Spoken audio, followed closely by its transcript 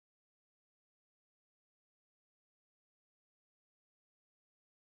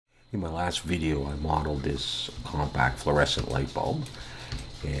In my last video, I modeled this compact fluorescent light bulb,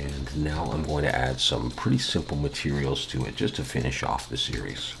 and now I'm going to add some pretty simple materials to it just to finish off the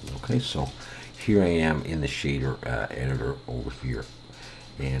series. Okay, so here I am in the shader editor over here,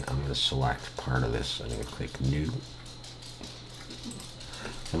 and I'm going to select part of this. I'm going to click New,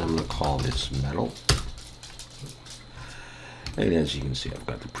 and I'm going to call this Metal. And as you can see, I've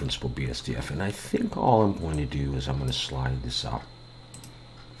got the principal BSDF, and I think all I'm going to do is I'm going to slide this up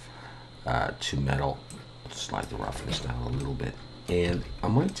to Metal, slide the roughness down a little bit, and I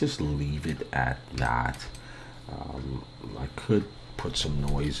might just leave it at that. I could put some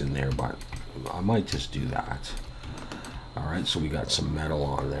noise in there, but I might just do that. Alright, so we got some metal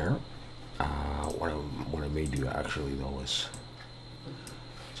on there. What I may do actually though is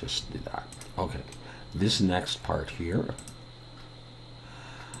just do that. Okay, this next part here,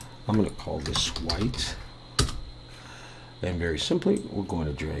 I'm going to call this white. And very simply, we're going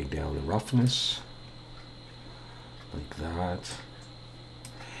to drag down the roughness like that.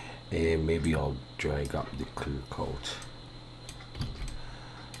 And maybe I'll drag up the clear coat.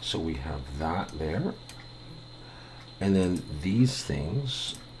 So we have that there. And then these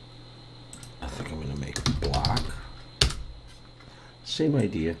things, I think I'm going to make black. Same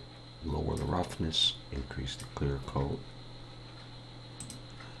idea, lower the roughness, increase the clear coat.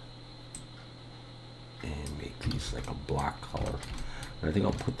 And make these like a black color. And I think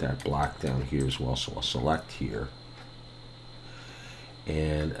I'll put that black down here as well. So I'll select here.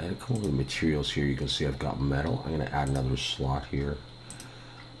 And I come over to materials here. You can see I've got metal. I'm going to add another slot here.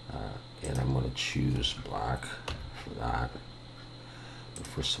 And I'm going to choose black for that. But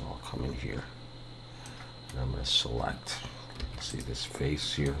first of all, I'll come in here. And I'm going to select, see this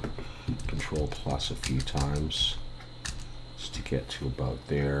face here. Control plus a few times. Just to get to about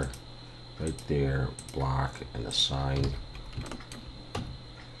there. Right there, black, and a sign.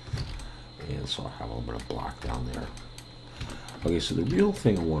 And so I'll have a little bit of black down there. Okay, so the real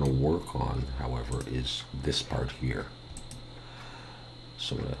thing I want to work on, however, is this part here.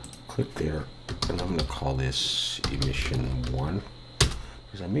 So I'm going to click there, and I'm going to call this emission 1,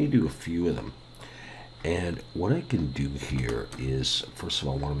 because I may do a few of them. And what I can do here is, first of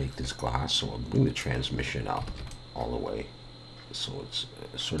all, I want to make this glass, so I'll bring the transmission up all the way. So it's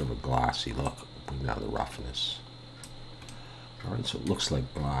sort of a glassy look. Bring down the roughness. All right, so it looks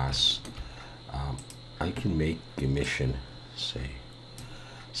like glass. I can make the emission, say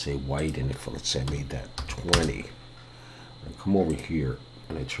white, and if let's say I made that 20, I come over here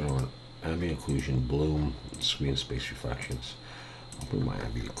and I turn on ambient occlusion, bloom, screen space reflections. I'll bring my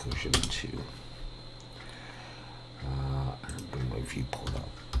ambient occlusion to. I'll bring my viewport up.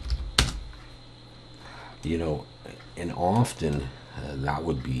 You know, and often that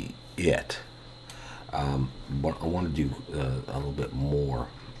would be it. But I want to do a little bit more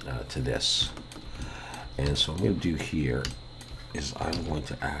to this. And so what I'm going to do here is I'm going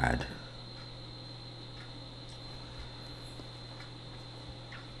to add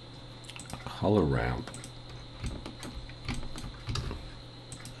a color ramp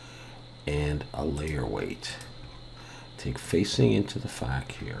and a layer weight. Take facing into the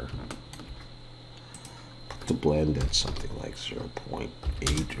FAC here. To blend at something like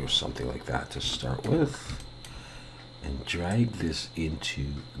 0.8 or something like that to start with, and drag this into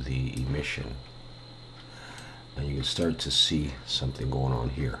the emission, and you can start to see something going on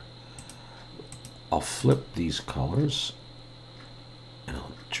here. I'll flip these colors and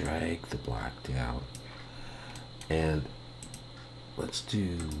I'll drag the black down, and let's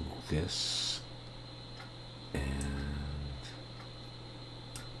do this, and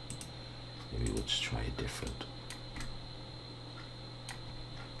maybe let's try a different.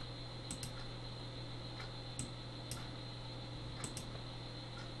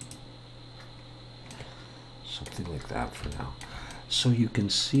 Something like that for now. So you can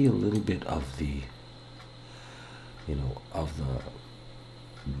see a little bit of the, you know, of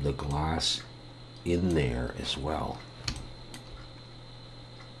the glass in there as well.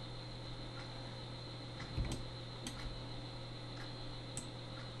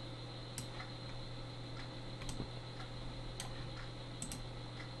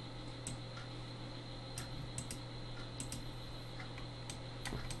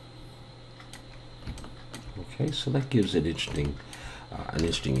 Okay, so that gives it an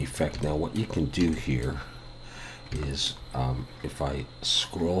interesting effect. Now what you can do here is if I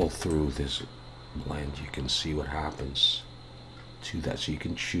scroll through this blend, you can see what happens to that. So you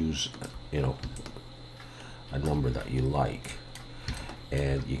can choose, you know, a number that you like,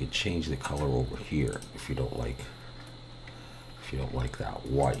 and you can change the color over here if you don't like that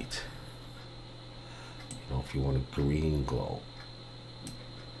white. You know, if you want a green glow,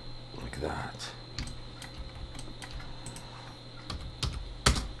 like that.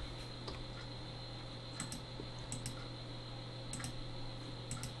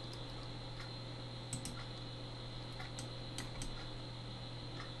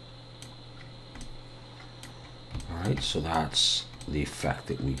 All right, so that's the effect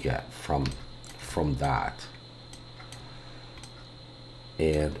that we get from that.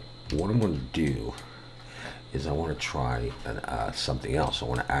 And what I'm going to do is I want to try something else. I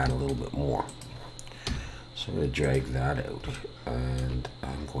want to add a little bit more. So I'm going to drag that out, and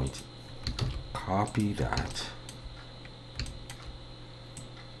I'm going to copy that.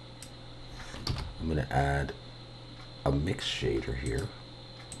 I'm going to add a mix shader here,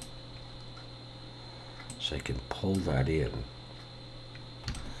 so I can pull that in.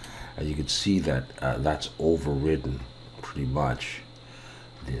 As you can see that that's overridden pretty much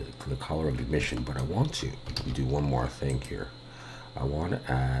the color of the emission, but I want to do one more thing here. I want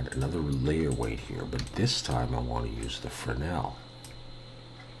to add another layer weight here, but this time I want to use the Fresnel.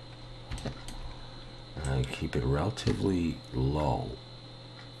 And keep it relatively low.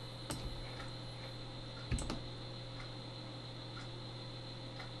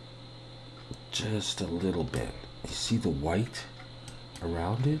 Just a little bit. You see the white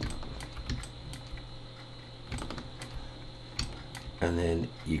around it? And then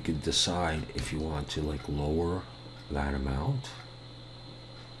you can decide if you want to like lower that amount.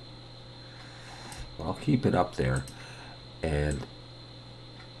 I'll keep it up there, and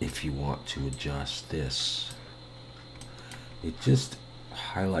if you want to adjust this, it just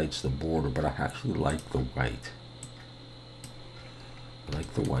highlights the border, but I actually like the white. I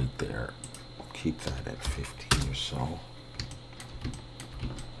like the white there. I'll keep that at 15 or so.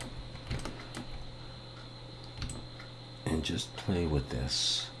 And just play with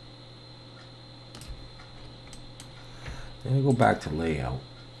this. Then I go back to layout.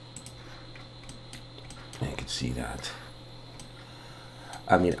 You can see that.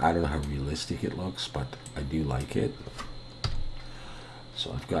 I mean, I don't know how realistic it looks, but I do like it.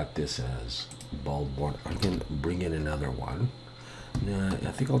 So I've got this as bulb one. I can bring in another one.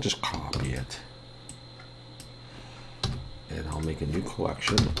 I think I'll just copy it. And I'll make a new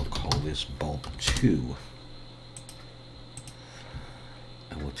collection. I'll call this bulb 2.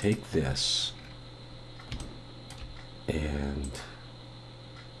 And we'll take this and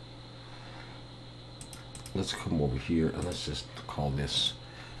let's come over here and let's just call this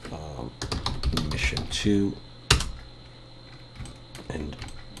emission 2, and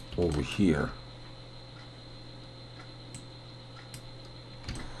over here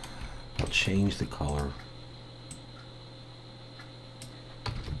I'll change the color .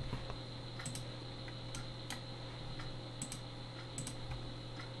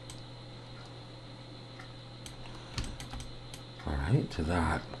 All right, to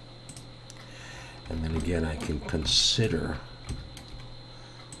that. And then again, I can consider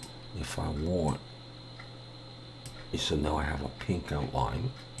if I want. So now I have a pink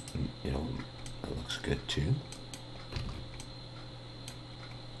outline. You know, that looks good too.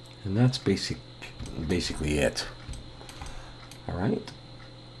 And that's basically it. All right.